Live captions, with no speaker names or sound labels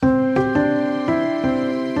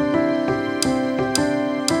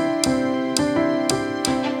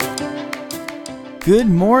Good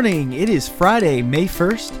morning! It is Friday, May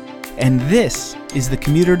 1st, and this is the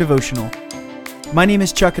Commuter Devotional. My name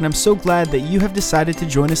is Chuck, and I'm so glad that you have decided to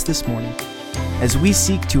join us this morning as we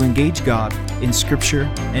seek to engage God in Scripture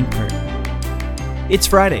and prayer. It's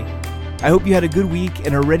Friday. I hope you had a good week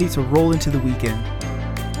and are ready to roll into the weekend.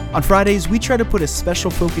 On Fridays, we try to put a special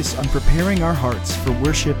focus on preparing our hearts for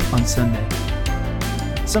worship on Sunday.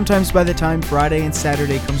 Sometimes by the time Friday and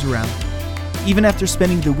Saturday comes around, even after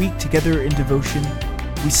spending the week together in devotion,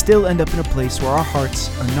 we still end up in a place where our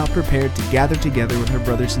hearts are not prepared to gather together with our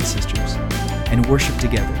brothers and sisters and worship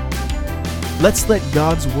together. Let's let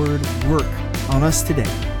God's Word work on us today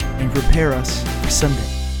and prepare us for Sunday.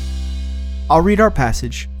 I'll read our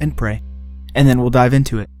passage and pray, and then we'll dive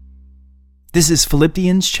into it. This is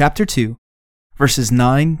Philippians chapter 2, verses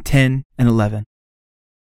 9, 10, and 11.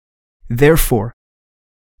 Therefore,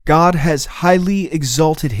 God has highly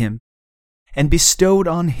exalted him and bestowed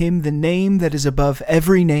on him the name that is above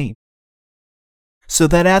every name, so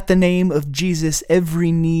that at the name of Jesus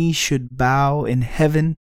every knee should bow in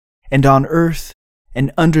heaven and on earth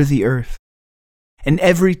and under the earth, and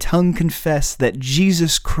every tongue confess that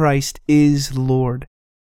Jesus Christ is Lord,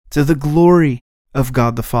 to the glory of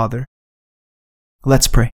God the Father. Let's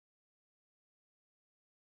pray.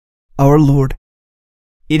 Our Lord,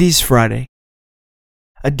 it is Friday,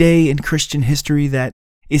 a day in Christian history that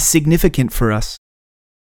is significant for us.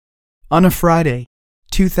 On a Friday,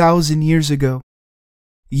 2,000 years ago,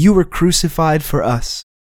 you were crucified for us.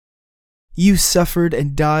 You suffered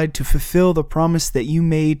and died to fulfill the promise that you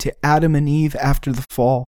made to Adam and Eve after the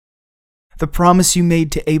fall, the promise you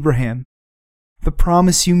made to Abraham, the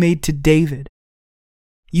promise you made to David.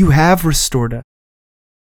 You have restored us.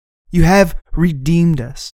 You have redeemed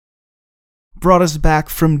us, brought us back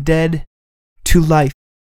from dead to life.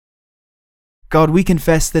 God, we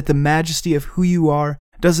confess that the majesty of who you are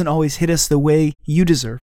doesn't always hit us the way you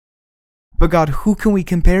deserve. But God, who can we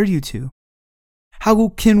compare you to? How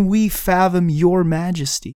can we fathom your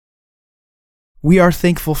majesty? We are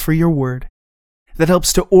thankful for your word that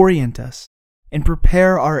helps to orient us and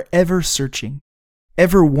prepare our ever-searching,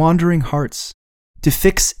 ever-wandering hearts to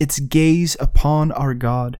fix its gaze upon our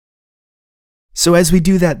God. So as we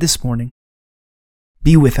do that this morning,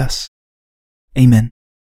 be with us. Amen.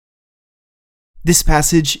 This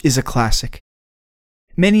passage is a classic.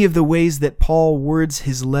 Many of the ways that Paul words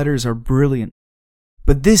his letters are brilliant,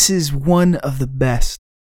 but this is one of the best.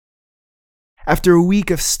 After a week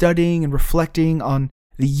of studying and reflecting on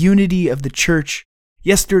the unity of the church,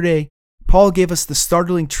 yesterday, Paul gave us the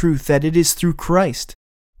startling truth that it is through Christ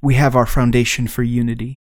we have our foundation for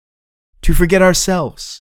unity. To forget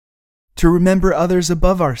ourselves, to remember others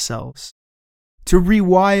above ourselves, to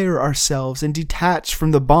rewire ourselves and detach from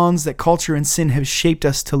the bonds that culture and sin have shaped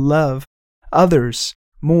us to love others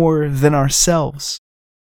more than ourselves.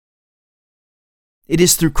 It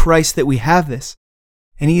is through Christ that we have this,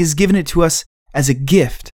 and he has given it to us as a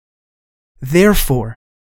gift. Therefore,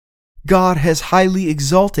 God has highly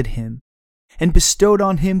exalted him and bestowed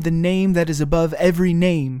on him the name that is above every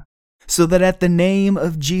name, so that at the name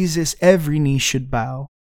of Jesus every knee should bow,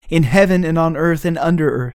 in heaven and on earth and under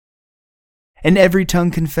earth, and every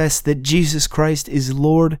tongue confess that Jesus Christ is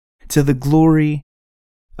Lord, to the glory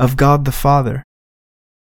of God the Father.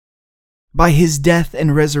 By his death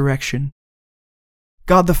and resurrection,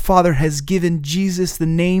 God the Father has given Jesus the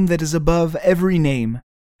name that is above every name,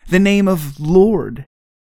 the name of Lord.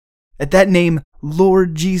 At that name,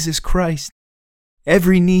 Lord Jesus Christ,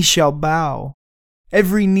 every knee shall bow,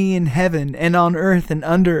 every knee in heaven and on earth and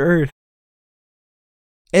under earth.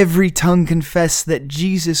 Every tongue confess that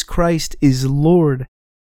Jesus Christ is Lord.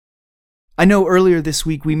 I know earlier this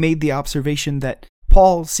week we made the observation that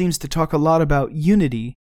Paul seems to talk a lot about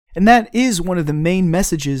unity, and that is one of the main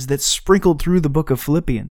messages that's sprinkled through the book of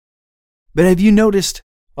Philippians. But have you noticed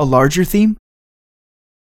a larger theme?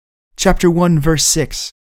 Chapter 1, verse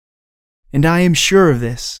 6. And I am sure of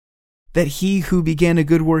this, that he who began a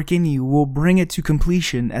good work in you will bring it to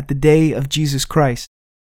completion at the day of Jesus Christ.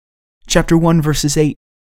 Chapter 1, verses 8.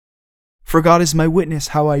 For God is my witness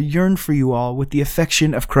how I yearn for you all with the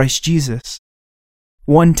affection of Christ Jesus.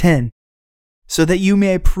 1:10. So that you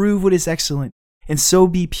may approve what is excellent, and so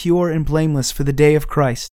be pure and blameless for the day of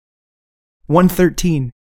Christ.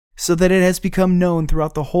 1:13. So that it has become known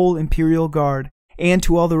throughout the whole imperial guard, and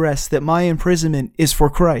to all the rest, that my imprisonment is for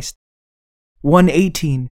Christ.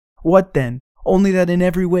 1:18. What then? Only that in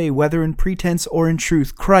every way, whether in pretense or in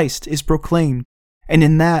truth, Christ is proclaimed, and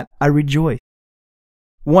in that I rejoice.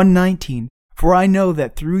 1:19. For I know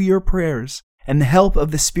that through your prayers and the help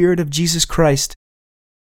of the Spirit of Jesus Christ,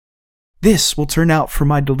 this will turn out for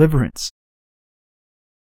my deliverance.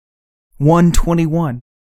 1:21.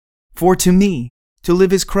 For to me, to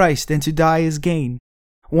live is Christ, and to die is gain.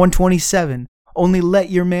 1:27. Only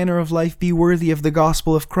let your manner of life be worthy of the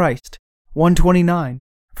gospel of Christ. 1:29.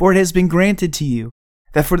 For it has been granted to you,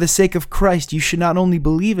 that for the sake of Christ you should not only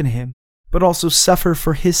believe in him, but also suffer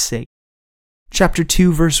for his sake. Chapter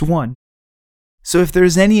 2, verse 1. So if there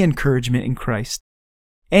is any encouragement in Christ,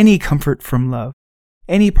 any comfort from love,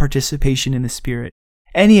 any participation in the Spirit,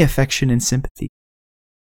 any affection and sympathy.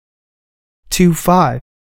 2:5.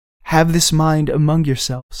 Have this mind among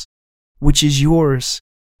yourselves, which is yours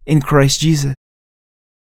in Christ Jesus.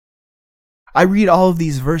 I read all of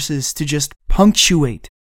these verses to just punctuate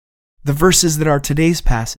the verses that are today's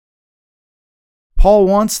passage. Paul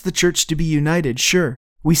wants the church to be united, sure,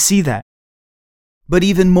 we see that. But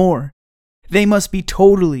even more, they must be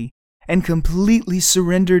totally and completely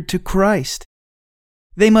surrendered to Christ.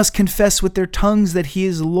 They must confess with their tongues that he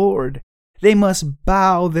is Lord. They must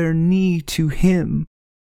bow their knee to him.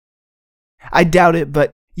 I doubt it,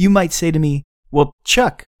 but you might say to me, well,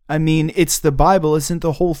 Chuck, I mean, it's the Bible. Isn't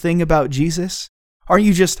the whole thing about Jesus? Aren't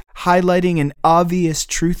you just highlighting an obvious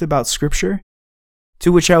truth about Scripture?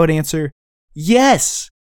 To which I would answer, yes,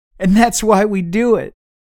 and that's why we do it.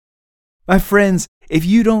 My friends, if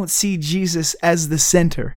you don't see Jesus as the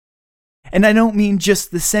center, and I don't mean just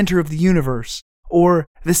the center of the universe, or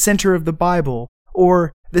the center of the Bible,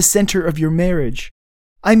 or the center of your marriage,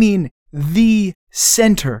 I mean the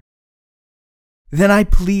center, then I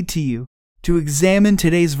plead to you to examine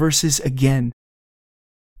today's verses again.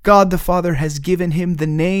 God the Father has given him the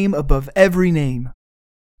name above every name,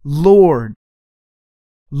 Lord.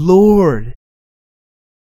 Lord.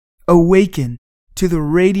 Awaken to the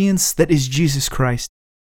radiance that is Jesus Christ.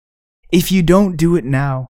 If you don't do it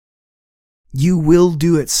now, you will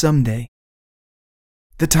do it someday.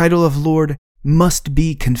 The title of Lord must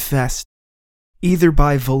be confessed, either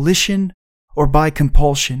by volition or by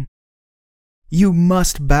compulsion. You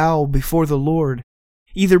must bow before the Lord,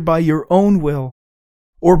 either by your own will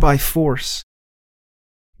or by force.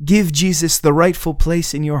 Give Jesus the rightful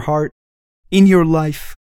place in your heart, in your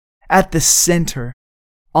life, at the center,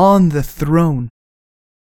 on the throne.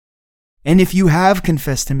 And if you have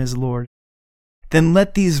confessed him as Lord, then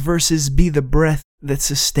let these verses be the breath that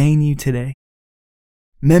sustain you today.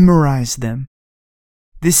 Memorize them.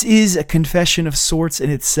 This is a confession of sorts in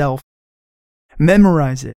itself.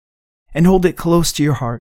 Memorize it and hold it close to your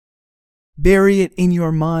heart. Bury it in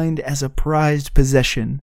your mind as a prized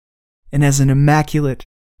possession and as an immaculate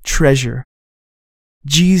treasure.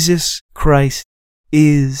 Jesus Christ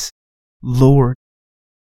is Lord.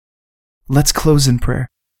 Let's close in prayer.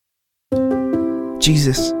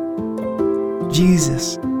 Jesus,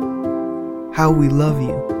 how we love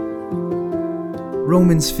you.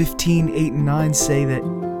 Romans 15:8-9 say that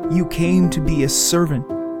you came to be a servant,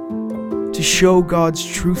 to show God's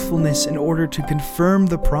truthfulness in order to confirm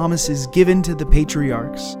the promises given to the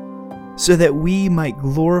patriarchs, so that we might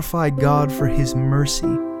glorify God for his mercy.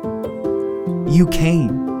 You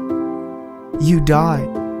came. You died.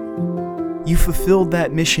 You fulfilled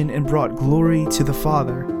that mission and brought glory to the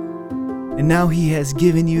Father. And now he has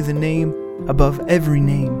given you the name above every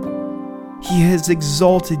name. He has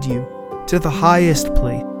exalted you to the highest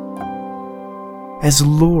place as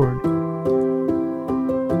Lord.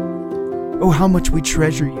 Oh, how much we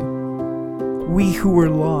treasure you. We who were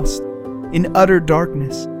lost in utter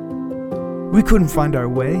darkness. We couldn't find our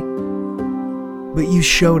way, but you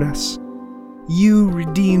showed us. You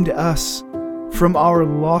redeemed us from our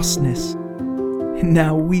lostness. And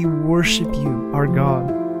now we worship you, our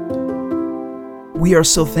God. We are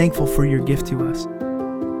so thankful for your gift to us.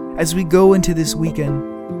 As we go into this weekend,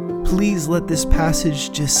 please let this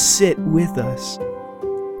passage just sit with us.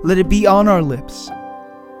 Let it be on our lips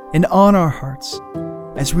and on our hearts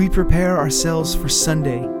as we prepare ourselves for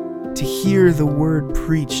Sunday to hear the word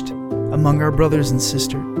preached among our brothers and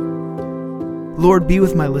sisters. Lord, be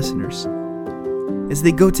with my listeners. As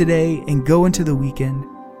they go today and go into the weekend,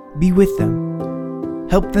 be with them.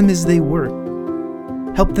 Help them as they work.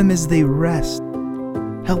 Help them as they rest.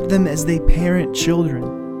 Help them as they parent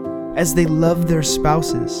children, as they love their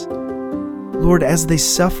spouses. Lord, as they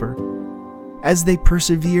suffer, as they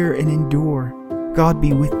persevere and endure, God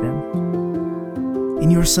be with them.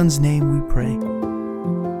 In your Son's name we pray.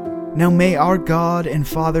 Now may our God and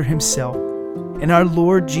Father himself and our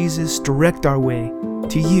Lord Jesus direct our way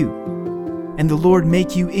to you, and the Lord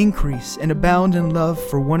make you increase and abound in love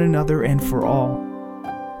for one another and for all,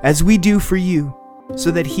 as we do for you, so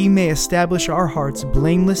that he may establish our hearts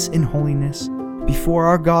blameless in holiness before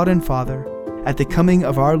our God and Father at the coming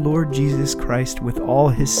of our Lord Jesus Christ with all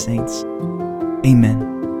his saints.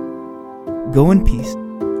 Amen. Go in peace,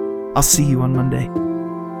 I'll see you on Monday.